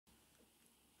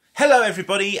Hello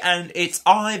everybody, and it's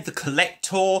I, the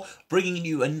Collector, bringing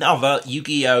you another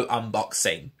Yu-Gi-Oh!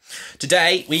 Unboxing.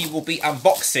 Today we will be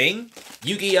unboxing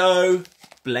Yu-Gi-Oh!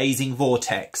 Blazing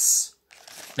Vortex.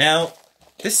 Now,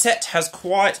 this set has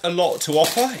quite a lot to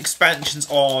offer, expansions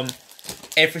on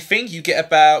everything. You get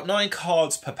about 9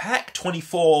 cards per pack,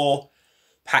 24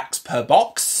 packs per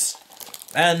box.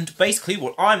 And basically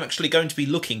what I'm actually going to be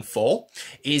looking for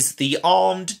is the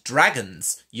armed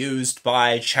dragons used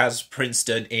by Chaz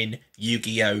Princeton in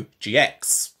Yu-Gi-Oh!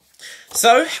 GX.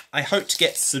 So, I hope to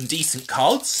get some decent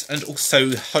cards and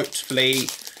also hopefully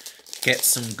get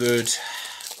some good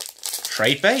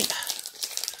trade bait.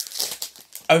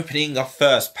 Opening our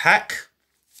first pack,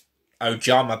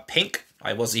 Ojama Pink.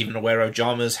 I wasn't even aware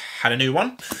Ojamas had a new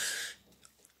one.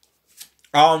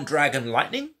 Armed Dragon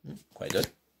Lightning, quite good.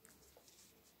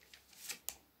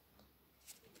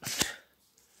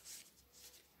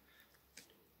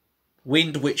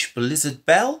 Wind Witch Blizzard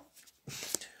Bell,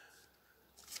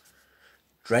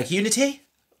 Drag Unity,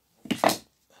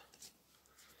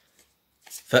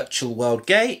 Virtual World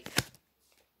Gate,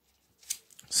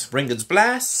 Springer's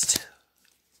Blast,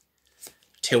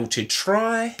 Tilted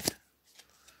Try,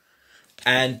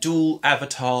 and Dual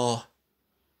Avatar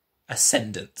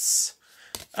Ascendance.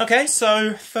 Okay,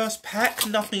 so first pack,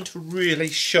 nothing to really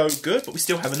show good, but we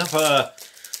still have another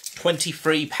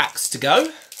 23 packs to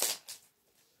go.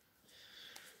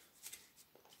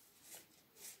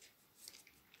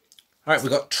 Alright,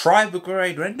 we've got Tribal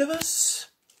Grade Rendezvous,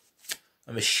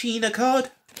 a Machina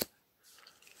card,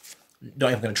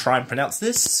 not even going to try and pronounce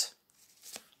this,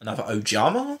 another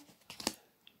Ojama,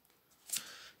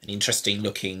 an interesting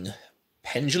looking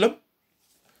Pendulum,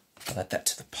 I'll add that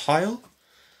to the pile,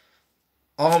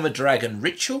 Armor Dragon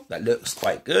Ritual, that looks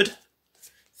quite good,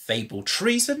 Fable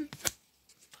Treason,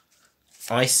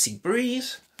 Icy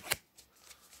Breeze,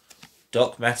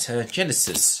 Dark Matter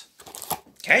Genesis.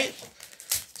 Okay.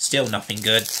 Still nothing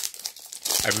good.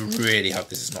 I really hope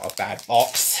this is not a bad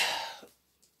box.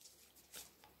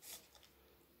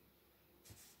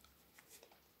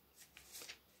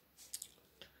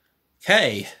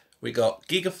 Okay, we got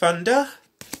Giga Thunder,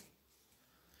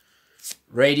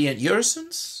 Radiant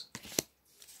Urisons,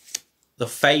 the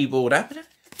Fabled Abaddon,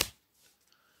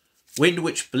 Wind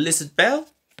Witch Blizzard Bell,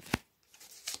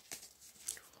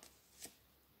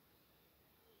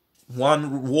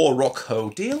 one War Rock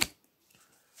Deal,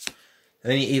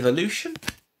 Any Evolution,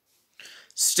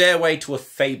 Stairway to a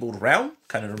Fabled Realm,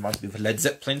 kind of reminds me of a Led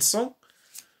Zeppelin song,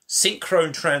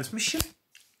 Synchron Transmission,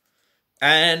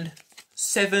 and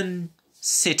 7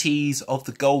 Cities of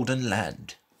the Golden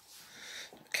Land.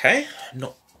 Okay,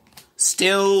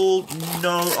 still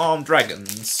no armed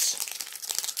dragons.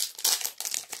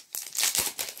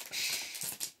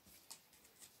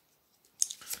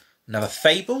 Another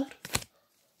Fabled,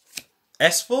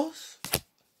 S-Force,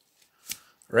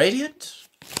 Radiant,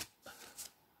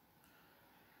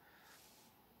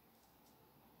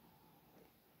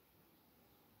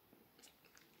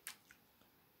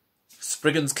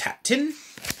 Spriggan's Captain,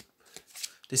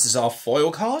 this is our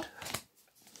foil card,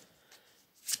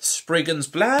 Spriggan's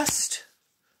Blast,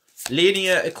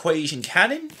 Linear Equation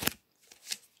Cannon,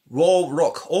 Raw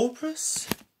Rock Orpus,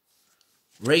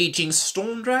 Raging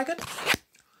Storm Dragon.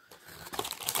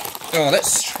 Oh,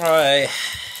 let's try.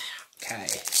 Okay,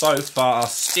 so far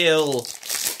still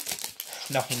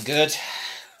nothing good.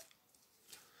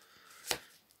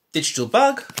 Digital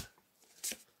Bug,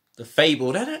 the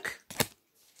Fabled Anak,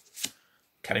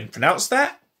 can't even pronounce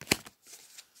that.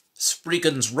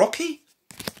 Spriggan's Rocky.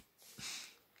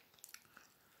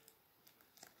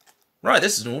 Right,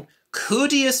 this is all.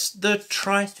 Cudius the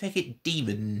Tri-Faced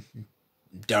Demon.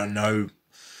 Don't know.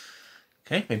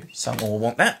 Okay, maybe someone will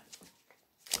want that.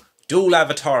 Dual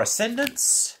Avatar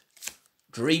Ascendance.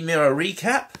 Dream Mirror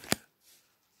Recap.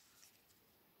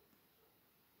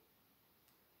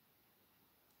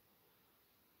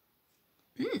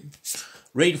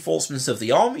 Reinforcements of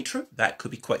the Army Troop. That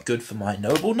could be quite good for my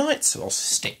Noble Knights, so I'll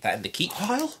stick that in the keep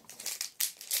pile.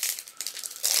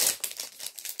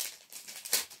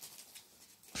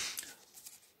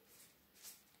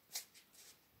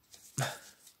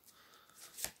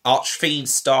 Archfiend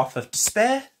Staff of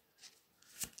Despair.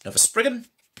 Another Spriggan.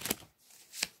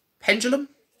 Pendulum.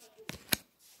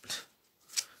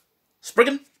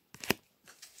 Spriggan.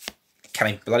 Can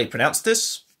I bloody pronounce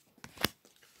this?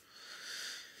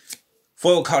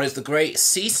 Foil card is the Great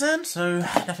Sea Sand, so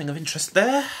nothing of interest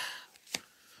there.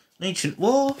 Ancient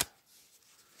War.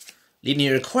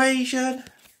 Linear Equation.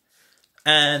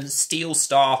 And Steel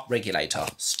Star Regulator.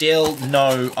 Still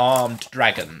no armed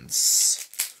dragons.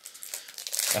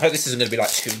 I hope this isn't going to be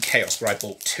like 2 Chaos, where I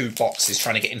bought 2 boxes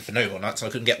trying to get in for Noble Knights, so I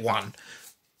couldn't get one.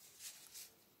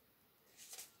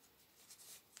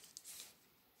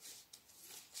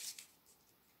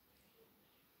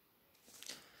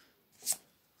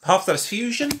 Half that is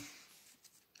fusion.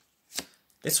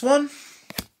 This one.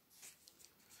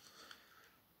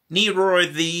 Nero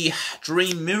the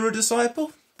Dream Mirror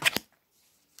Disciple.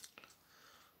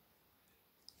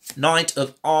 Knight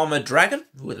of Armored Dragon.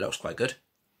 Ooh, that looks quite good.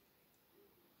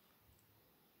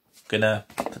 Gonna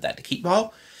put that to keep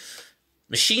pile.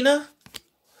 Machina.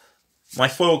 My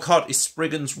foil card is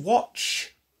Spriggan's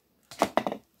Watch.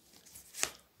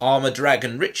 Armored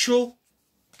Dragon Ritual.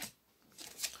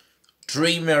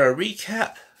 Dream Mirror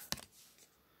Recap.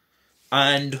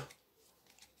 And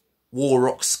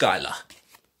Warrock Skylar.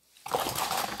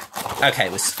 Okay,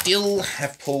 we still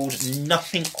have pulled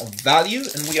nothing of value,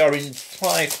 and we are in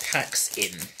 5 packs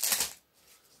in.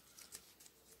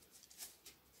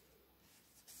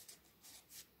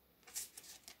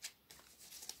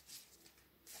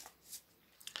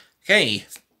 Okay,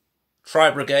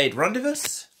 Tri-Brigade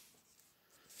Rendezvous,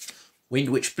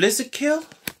 Windwitch Blizzard Kill,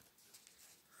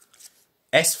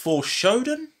 S4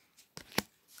 Shodan,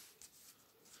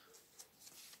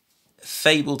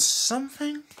 Fabled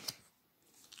Something.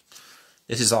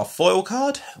 This is our foil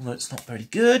card, although it's not very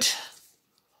good.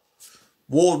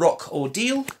 Warrock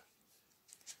Ordeal,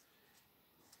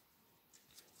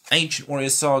 Ancient Warrior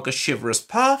Saga Chivalrous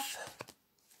Path,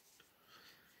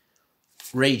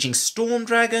 Raging Storm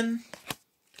Dragon,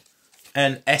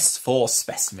 and S4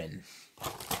 Specimen.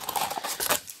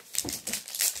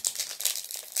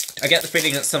 I get the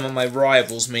feeling that some of my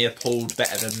rivals may have pulled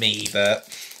better than me, but...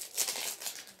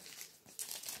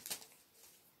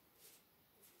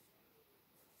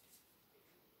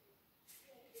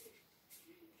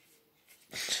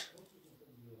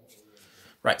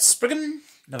 Right, Spriggan,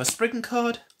 another Spriggan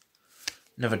card,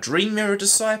 another Dream Mirror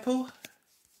Disciple,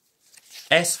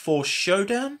 S4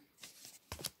 Showdown,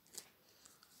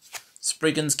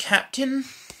 Spriggan's Captain,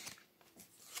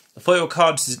 the foil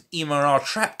card is an EMR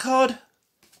Trap card,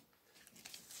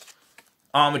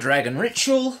 Armor Dragon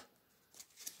Ritual,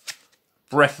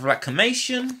 Breath of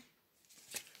Acclamation,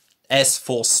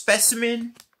 S4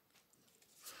 Specimen,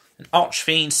 and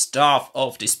Archfiend Staff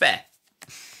of Despair.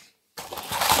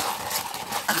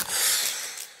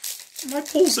 My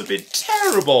pulls have been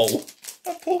terrible.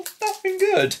 I pulled nothing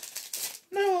good.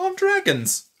 No armed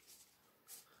dragons.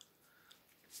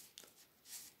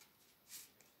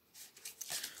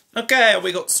 Okay,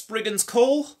 we got Spriggan's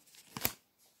Call.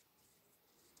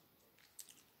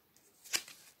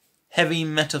 Heavy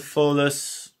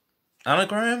Metaphorless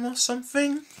Anagram or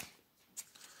something.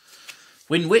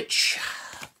 Windwitch.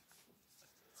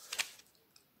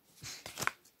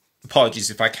 Apologies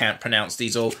if I can't pronounce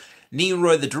these all.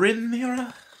 Nero the Dream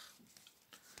Mirror.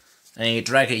 A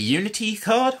Dragon Unity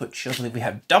card, which I believe we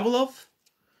have double of.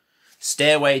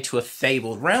 Stairway to a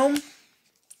Fabled Realm.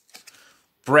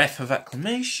 Breath of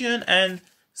Acclamation, and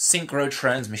Synchro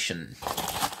Transmission.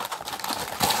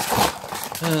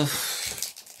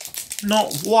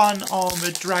 Not one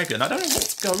armoured dragon. I don't know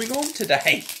what's going on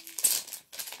today.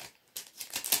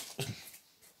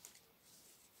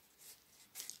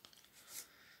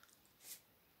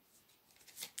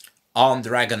 Armed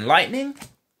Dragon Lightning.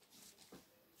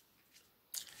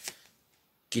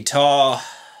 Guitar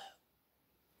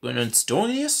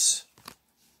Gunenstornius.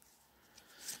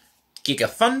 Giga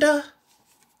Thunder.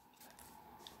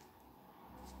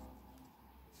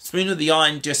 Spoon of the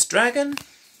Iron Just Dragon.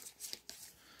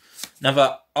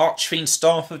 Another Archfiend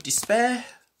Staff of Despair.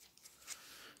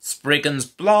 Spriggan's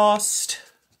Blast.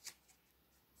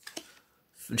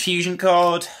 Fusion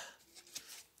card.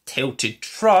 Tilted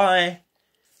Try.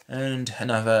 And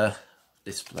another,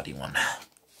 this bloody one.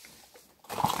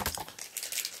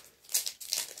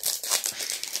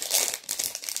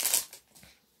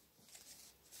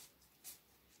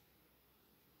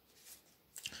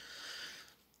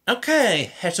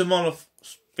 Okay, Heteromonoph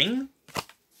Spring.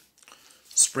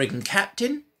 Spriggan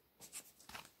Captain.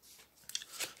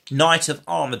 Knight of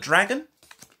Armored Dragon.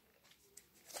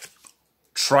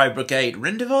 Tri-Brigade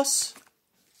Rendezvous.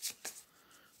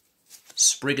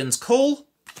 Spriggan's Call.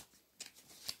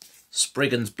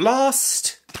 Spriggan's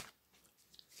Blast.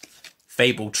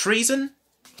 Fabled Treason.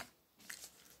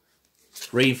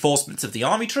 Reinforcements of the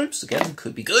army troops, again,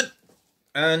 could be good.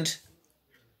 And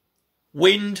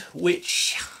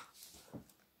Windwitch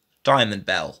Diamond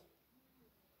Bell.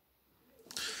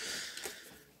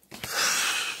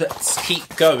 Let's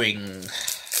keep going.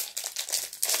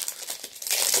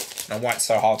 Now, why it's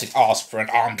so hard to ask for an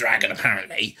armed dragon,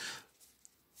 apparently.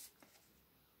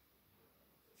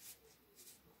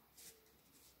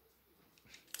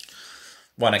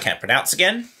 One I can't pronounce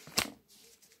again.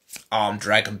 Armed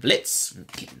Dragon Blitz.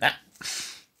 Keep that.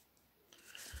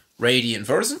 Radiant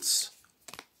Versance.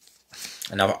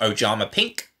 Another Ojama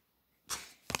Pink.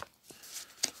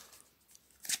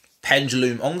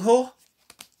 Pendulum Encore,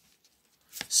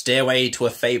 Stairway to a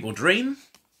Fabled Dream,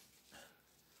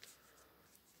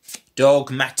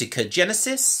 Dogmatica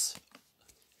Genesis,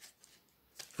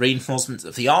 Reinforcements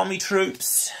of the Army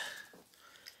Troops,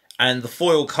 and the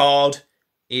foil card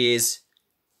is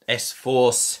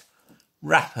S-Force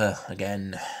Rapper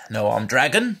again. No Armed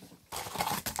Dragon.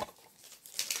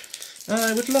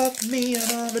 I would love me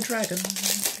an armored dragon.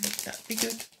 That'd be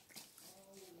good.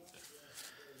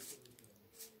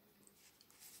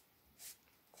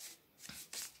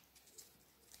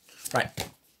 Right.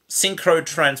 Synchro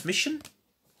Transmission.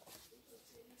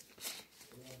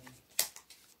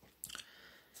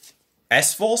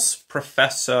 S-Force,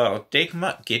 Professor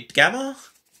Gidgamma,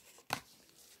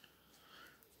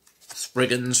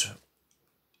 Spriggan's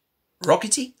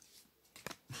Rockety,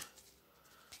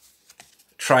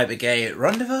 Tribegay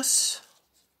Rondivus,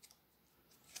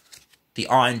 the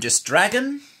Iron-Just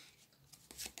Dragon,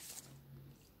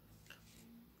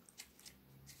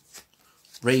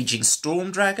 Raging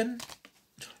Storm Dragon,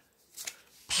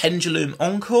 Pendulum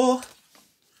Encore,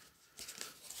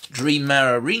 Dream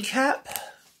Mirror Recap,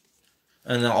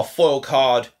 and then our foil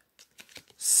card,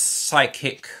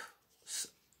 Psychic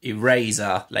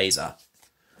Eraser Laser.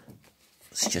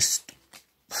 Let's just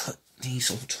put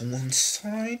these all to one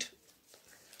side.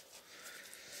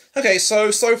 Okay,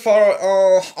 so far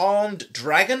our Armed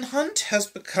Dragon Hunt has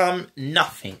become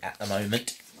nothing at the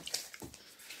moment.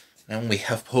 And we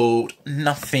have pulled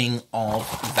nothing of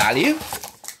value.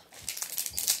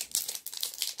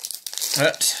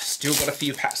 But still got a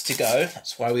few packs to go.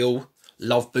 That's why we all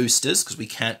love boosters, because we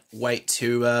can't wait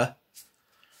to...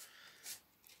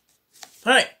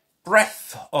 Alright,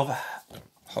 Breath of...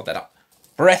 Hold that up.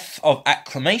 Breath of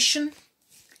Acclamation.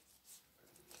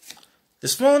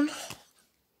 This one.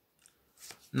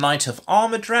 Knight of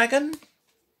Armor Dragon.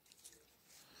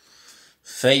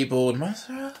 Fabled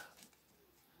Mother.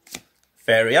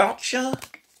 Fairy Archer.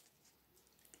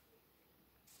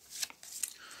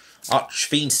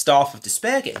 Archfiend Staff of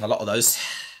Despair, getting a lot of those.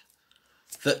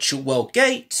 Virtual World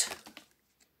Gate.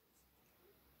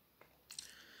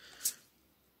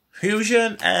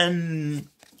 Fusion and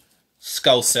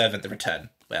Skull Servant the Return.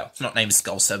 Well, it's not named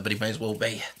Skull Servant, but he may as well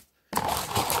be.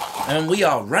 And we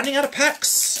are running out of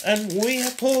packs, and we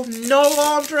have pulled no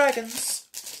Armed Dragons.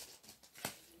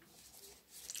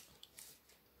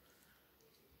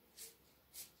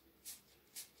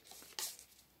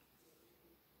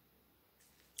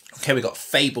 Okay, we got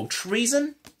Fabled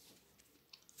Treason,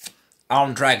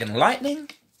 Armed Dragon Lightning,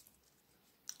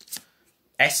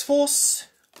 S-Force,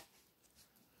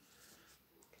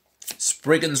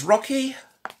 Spriggan's Rocky,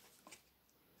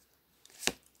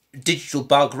 Digital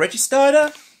Bug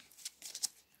Registrator,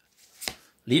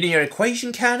 Linear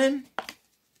Equation Cannon,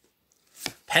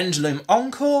 Pendulum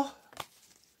Encore,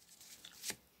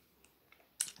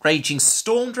 Raging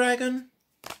Storm Dragon,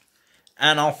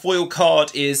 and our foil card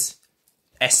is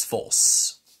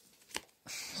S-Force.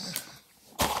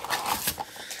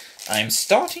 I'm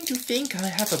starting to think I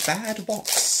have a bad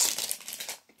box.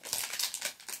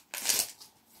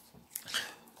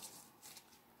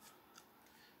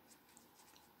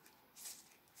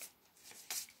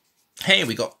 Hey,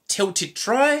 we got Tilted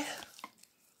Try,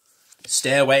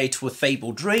 Stairway to a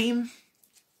Fabled Dream,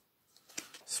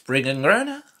 Spriggan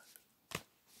Grana,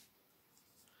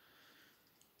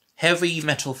 Heavy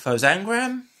Metal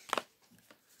Fosangram,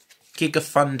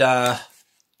 Gigafunda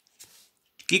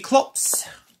Gigclops,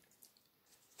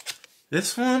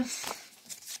 this one,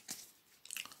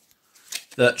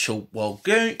 Virtual World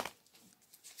Gate,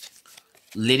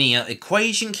 Linear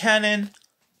Equation Cannon,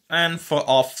 and for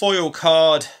our foil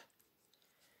card,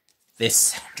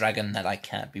 this dragon that I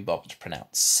can't be bothered to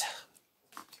pronounce.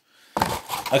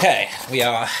 Okay, we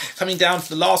are coming down to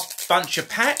the last bunch of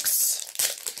packs,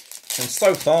 and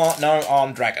so far, no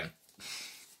Armed Dragon.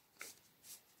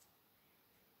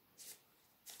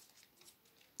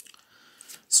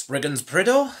 Spriggan's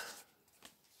Bridle,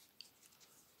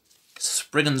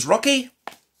 Spriggan's Rocky,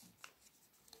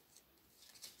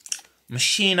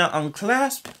 Machina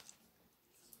Unclasp,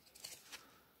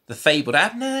 the Fabled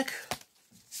Abnag,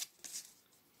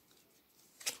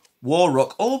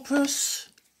 Warrock Opus,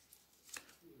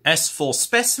 S-Force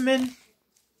Specimen,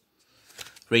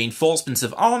 Reinforcements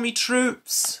of Army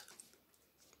Troops,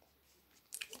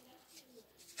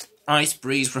 Ice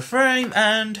Breeze Reframe,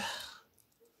 and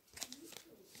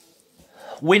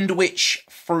Wind Witch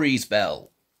Freeze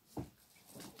Bell.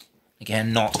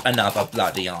 Again, not another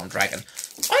bloody Armed Dragon.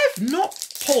 I have not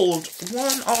pulled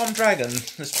one Armed Dragon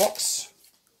in this box.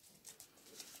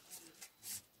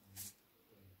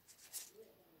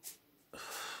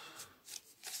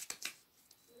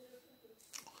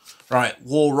 Right,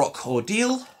 War Rock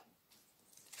Ordeal.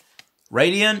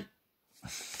 Radiant.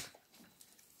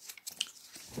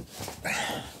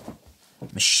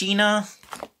 Machina.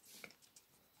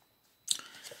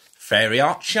 Fairy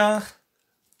Archer.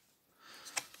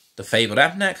 The Fabled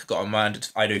Abnac. Got in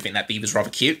mind, I do think that beaver's rather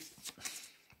cute.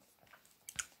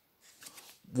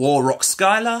 War Rock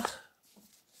Skylar.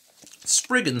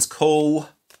 Spriggan's Call.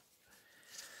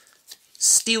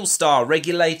 Steel Star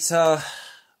Regulator.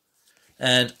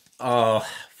 And our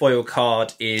foil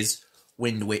card is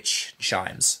Wind Witch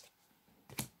Chimes.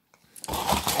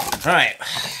 Right,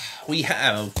 we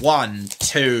have 1,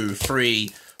 2,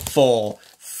 3, 4,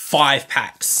 5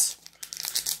 packs.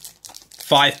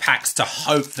 5 packs to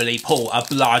hopefully pull a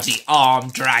bloody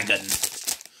armed dragon.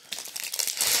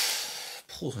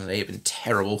 Pulls would have been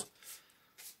terrible.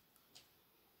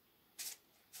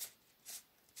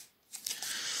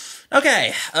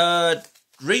 Okay,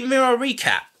 Dream Mirror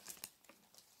recap.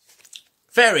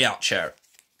 Fairy Archer.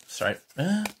 Sorry.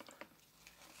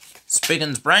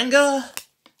 Spriggan's Branger.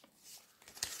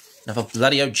 Another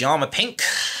bloody Ojama Pink.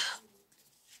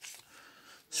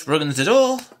 Spriggan's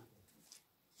Adore.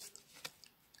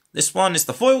 This one is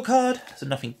the foil card, so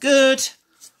nothing good.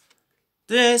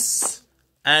 This,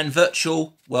 and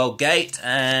Virtual World Gate,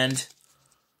 and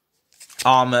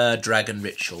Armor Dragon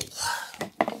Ritual.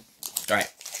 Alright,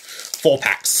 4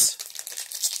 packs.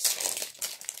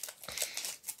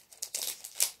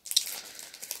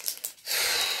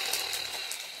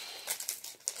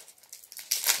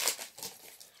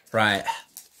 Right.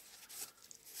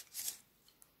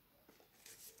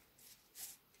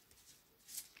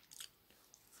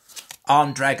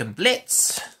 Armed Dragon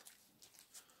Blitz.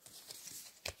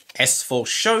 S4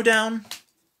 Showdown.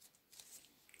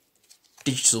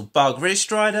 Digital Bug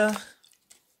Restrider.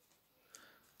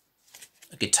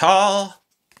 A Guitar.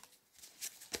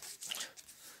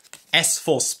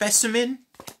 S4 Specimen.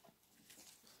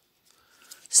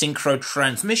 Synchro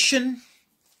Transmission.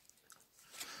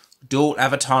 Dual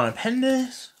Avatar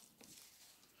Appendix.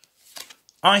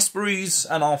 Ice Breeze,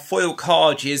 and our foil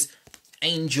card is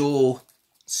Angel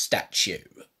Statue.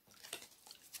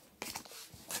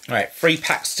 Alright, 3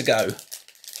 packs to go.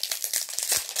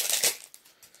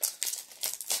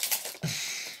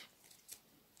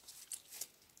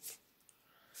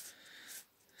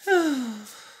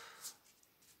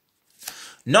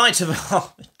 Knight of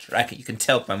Armor Dragon. You can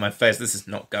tell by my face this is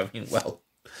not going well.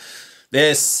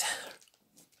 This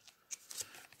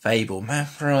Fable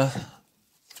Mapra,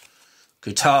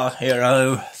 Guitar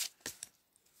Hero,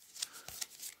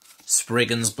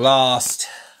 Spriggan's Blast,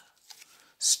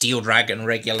 Steel Dragon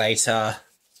Regulator,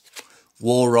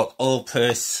 War Rock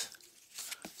Opus,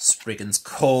 Spriggan's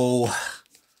Call,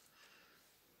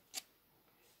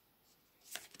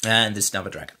 and this another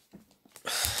dragon.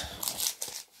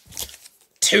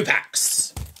 2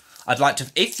 packs. I'd like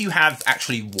to, if you have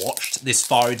actually watched this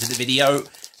far into the video,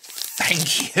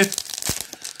 thank you.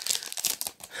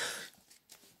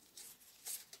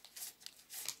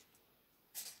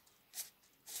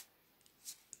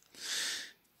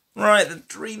 Right, the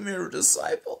Dream Mirror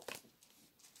Disciple.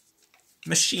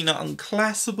 Machina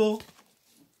Unclassable.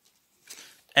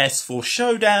 S4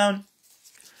 Showdown.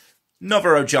 Another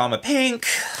Ojama Pink.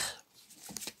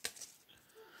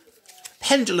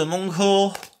 Pendulum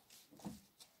Encore.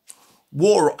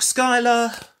 War Rock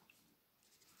Skylar.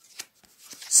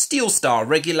 Steel Star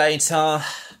Regulator.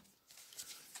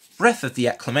 Breath of the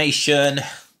Acclamation.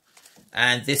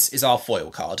 And this is our foil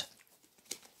card.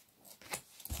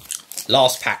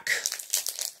 Last pack.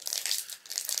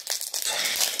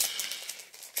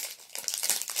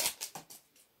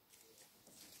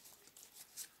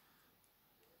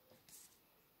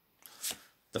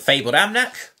 The Fabled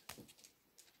Abnac.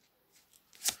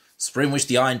 Springwich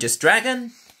the Iron Disc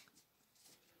Dragon.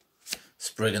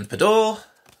 Spriggan's Pador.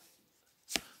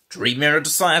 Dream Mirror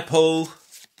Disciple.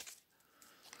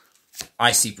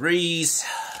 Icy Breeze.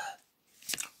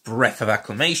 Breath of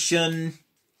Acclamation.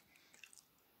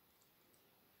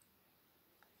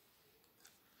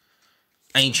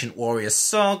 Ancient Warrior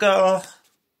Saga,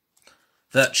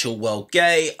 Virtual World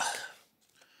Gate,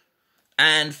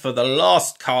 and for the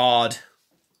last card,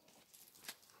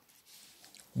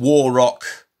 War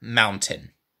Rock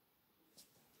Mountain.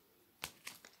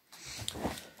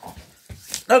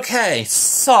 Okay,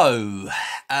 so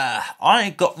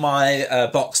I got my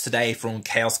box today from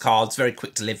Chaos Cards, very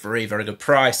quick delivery, very good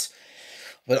price,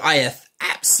 but I have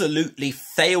absolutely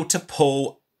failed to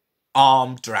pull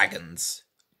armed dragons.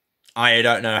 I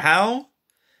don't know how,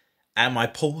 and my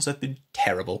pulls have been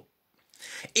terrible.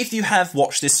 If you have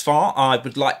watched this far, I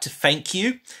would like to thank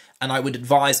you. and I would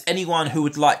advise anyone who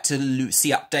would like to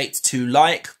see updates to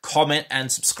like, comment,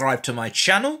 and subscribe to my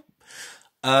channel.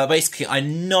 Basically, I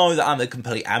know that I'm a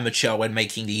complete amateur when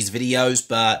making these videos,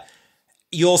 but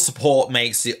your support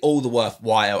makes it all the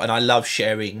worthwhile, and I love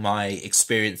sharing my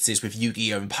experiences with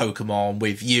Yu-Gi-Oh! And Pokemon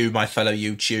with you, my fellow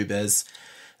YouTubers,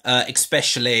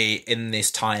 especially in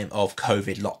this time of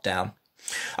COVID lockdown.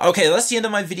 Okay, that's the end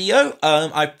of my video.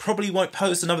 I probably won't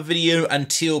post another video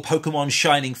until Pokemon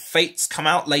Shining Fates come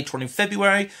out later on in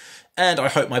February, and I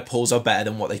hope my pulls are better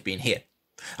than what they've been here.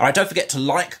 Alright, don't forget to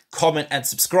like, comment, and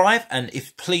subscribe, and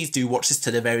please do watch this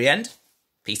to the very end.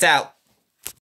 Peace out.